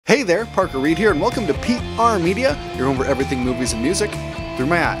Hey there, Parker Reed here, and welcome to PR Media, your home for everything movies and music through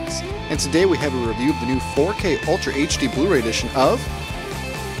my eyes. And today we have a review of the new 4K Ultra HD Blu-Ray edition of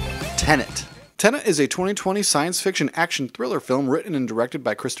Tenet. Tenet is a 2020 science fiction action thriller film written and directed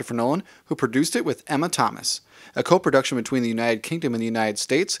by Christopher Nolan, who produced it with Emma Thomas. A co-production between the United Kingdom and the United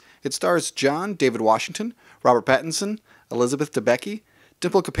States, it stars John David Washington, Robert Pattinson, Elizabeth Debicki,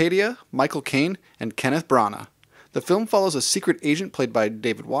 Dimple Kapadia, Michael Caine, and Kenneth Branagh. The film follows a secret agent played by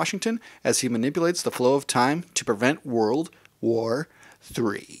David Washington as he manipulates the flow of time to prevent World War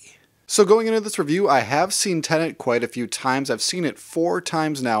III. So going into this review, I have seen Tenet quite a few times. I've seen it 4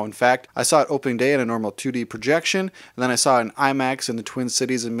 times now. In fact, I saw it opening day in a normal 2D projection, and then I saw it in IMAX in the Twin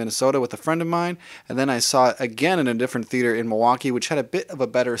Cities in Minnesota with a friend of mine, and then I saw it again in a different theater in Milwaukee, which had a bit of a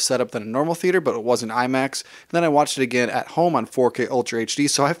better setup than a normal theater, but it wasn't IMAX. And then I watched it again at home on 4K Ultra HD,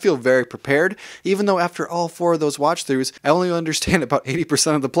 so I feel very prepared, even though after all 4 of those watch-throughs, I only understand about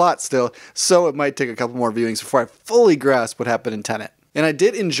 80% of the plot still, so it might take a couple more viewings before I fully grasp what happened in Tenet. And I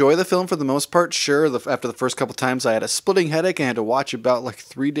did enjoy the film for the most part. Sure, after the first couple times I had a splitting headache and had to watch about like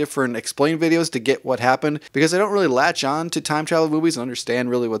 3 different explain videos to get what happened, because I don't really latch on to time travel movies and understand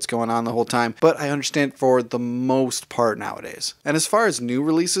really what's going on the whole time, but I understand for the most part nowadays. And as far as new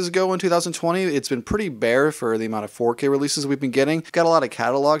releases go in 2020, it's been pretty bare for the amount of 4K releases we've been getting. Got a lot of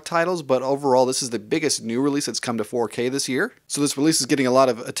catalog titles, but overall this is the biggest new release that's come to 4K this year. So this release is getting a lot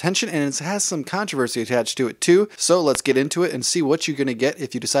of attention and it has some controversy attached to it too. So let's get into it and see what you going to get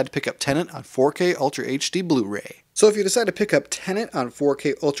if you decide to pick up Tenet on 4K Ultra HD Blu-ray. So if you decide to pick up Tenet on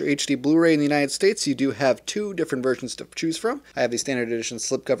 4K Ultra HD Blu-ray in the United States, you do have 2 different versions to choose from. I have the standard edition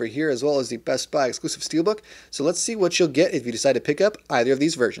slipcover here as well as the Best Buy exclusive steelbook. So let's see what you'll get if you decide to pick up either of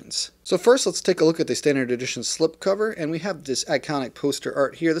these versions. So first let's take a look at the standard edition slipcover, and we have this iconic poster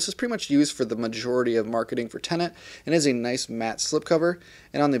art here. This is pretty much used for the majority of marketing for Tenet, and is a nice matte slipcover.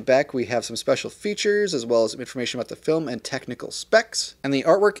 And on the back we have some special features as well as information about the film and technical specs. And the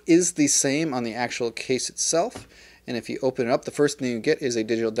artwork is the same on the actual case itself. And if you open it up, the first thing you get is a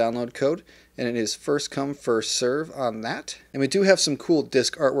digital download code, and it is first come, first serve on that. And we do have some cool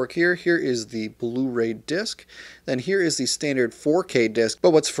disc artwork here. Here is the Blu-ray disc. Then here is the standard 4K disc.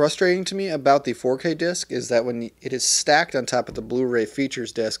 But what's frustrating to me about the 4K disc is that when it is stacked on top of the Blu-ray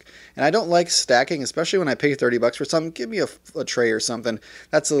features disc, and I don't like stacking, especially when I pay $30 for something, give me a tray or something.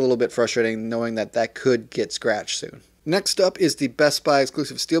 That's a little bit frustrating knowing that that could get scratched soon. Next up is the Best Buy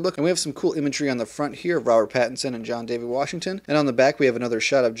exclusive steelbook, and we have some cool imagery on the front here of Robert Pattinson and John David Washington, and on the back we have another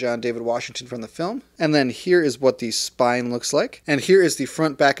shot of John David Washington from the film, and then here is what the spine looks like, and here is the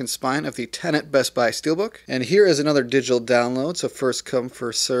front, back, and spine of the Tenet Best Buy steelbook, and here is another digital download, so first come,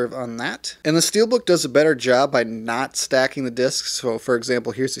 first serve on that. And the steelbook does a better job by not stacking the discs, so for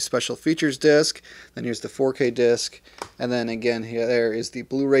example here's the special features disc, then here's the 4K disc, and then again there is the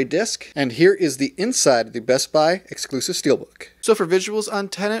Blu-ray disc, and here is the inside of the Best Buy exclusive steelbook. So for visuals on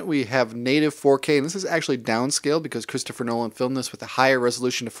Tenet, we have native 4K, and this is actually downscaled because Christopher Nolan filmed this with a higher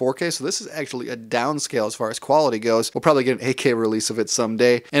resolution to 4K, so this is actually a downscale as far as quality goes. We'll probably get an 8K release of it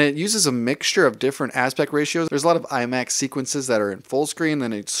someday, and it uses a mixture of different aspect ratios. There's a lot of IMAX sequences that are in full screen,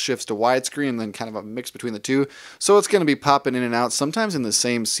 then it shifts to widescreen, and then kind of a mix between the two, so it's going to be popping in and out, sometimes in the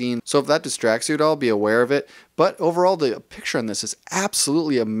same scene, so if that distracts you at all, be aware of it. But overall, the picture on this is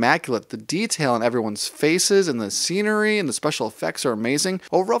absolutely immaculate. The detail on everyone's faces and the scenery and the special effects are amazing.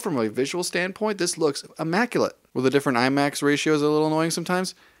 Overall, from a visual standpoint, this looks immaculate. Were the different IMAX ratios a little annoying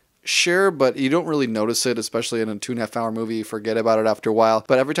sometimes? Sure, but you don't really notice it, especially in a 2.5 hour movie. You forget about it after a while.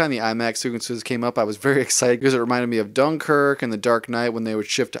 But every time the IMAX sequences came up, I was very excited because it reminded me of Dunkirk and The Dark Knight when they would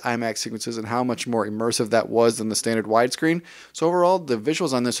shift to IMAX sequences and how much more immersive that was than the standard widescreen. So overall, the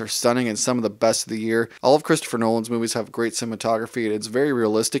visuals on this are stunning and some of the best of the year. All of Christopher Nolan's movies have great cinematography and it's very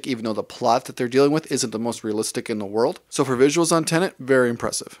realistic, even though the plot that they're dealing with isn't the most realistic in the world. So for visuals on Tenet, very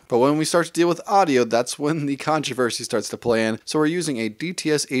impressive. But when we start to deal with audio, that's when the controversy starts to play in. So we're using a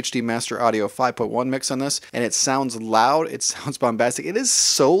DTS HD Master Audio 5.1 mix on this, and it sounds loud, it sounds bombastic. It is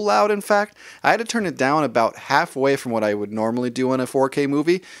so loud, in fact, I had to turn it down about halfway from what I would normally do in a 4K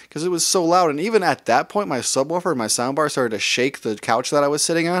movie, because it was so loud, and even at that point, my subwoofer and my soundbar started to shake the couch that I was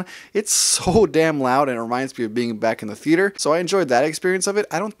sitting on. It's so damn loud, and it reminds me of being back in the theater, so I enjoyed that experience of it.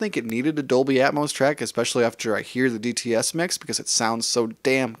 I don't think it needed a Dolby Atmos track, especially after I hear the DTS mix, because it sounds so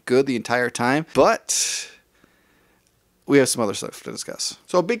damn good the entire time, but we have some other stuff to discuss.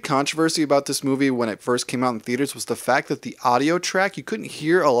 So a big controversy about this movie when it first came out in theaters was the fact that the audio track, you couldn't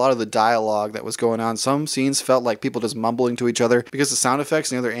hear a lot of the dialogue that was going on. Some scenes felt like people just mumbling to each other because the sound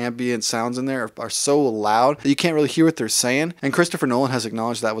effects and the other ambient sounds in there are so loud that you can't really hear what they're saying. And Christopher Nolan has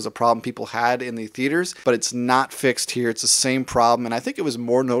acknowledged that was a problem people had in the theaters, but it's not fixed here. It's the same problem, and I think it was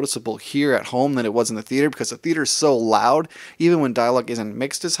more noticeable here at home than it was in the theater because the theater is so loud. Even when dialogue isn't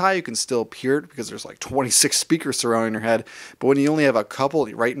mixed as high, you can still hear it because there's like 26 speakers surrounding your head. But when you only have a couple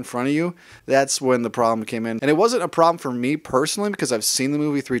right in front of you, that's when the problem came in. And it wasn't a problem for me personally because I've seen the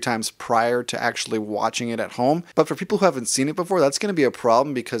movie 3 times prior to actually watching it at home. But for people who haven't seen it before, that's going to be a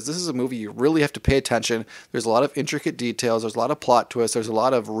problem because this is a movie you really have to pay attention. There's a lot of intricate details. There's a lot of plot twists. There's a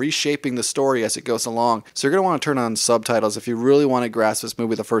lot of reshaping the story as it goes along. So you're going to want to turn on subtitles if you really want to grasp this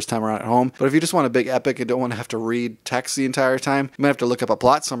movie the first time around at home. But if you just want a big epic and don't want to have to read text the entire time, you might have to look up a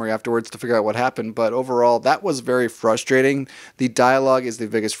plot summary afterwards to figure out what happened. But overall, that was very frustrating. The dialogue is the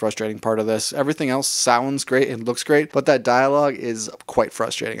biggest frustrating part of this. Everything else sounds great and looks great, but that dialogue is quite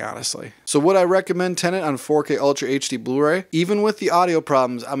frustrating, honestly. So would I recommend Tenet on 4K Ultra HD Blu-ray? Even with the audio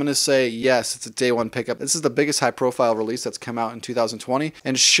problems, I'm going to say yes, it's a day one pickup. This is the biggest high-profile release that's come out in 2020.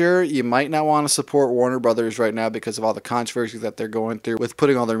 And sure, you might not want to support Warner Brothers right now because of all the controversy that they're going through with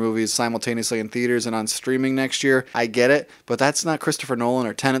putting all their movies simultaneously in theaters and on streaming next year. I get it, but that's not Christopher Nolan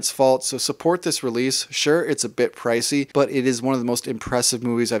or Tenet's fault. So support this release. Sure, it's a bit pricey, but it is one of the most impressive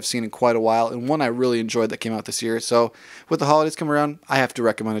movies I've seen in quite a while and one I really enjoyed that came out this year. So with the holidays coming around, I have to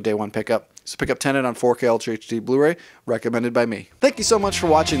recommend a day one pickup. So pick up Tenet on 4K Ultra HD Blu-ray, recommended by me. Thank you so much for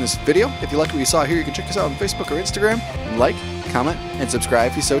watching this video. If you like what you saw here, you can check us out on Facebook or Instagram. Like, comment, and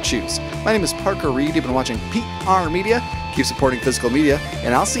subscribe if you so choose. My name is Parker Reed. You've been watching PR Media. Keep supporting physical media,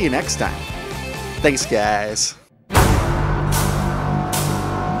 and I'll see you next time. Thanks, guys.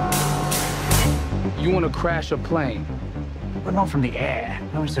 You want to crash a plane, but not from the air.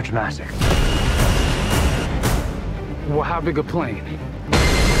 No, it's so dramatic. Well, how big a plane?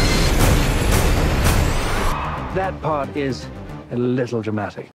 That part is a little dramatic.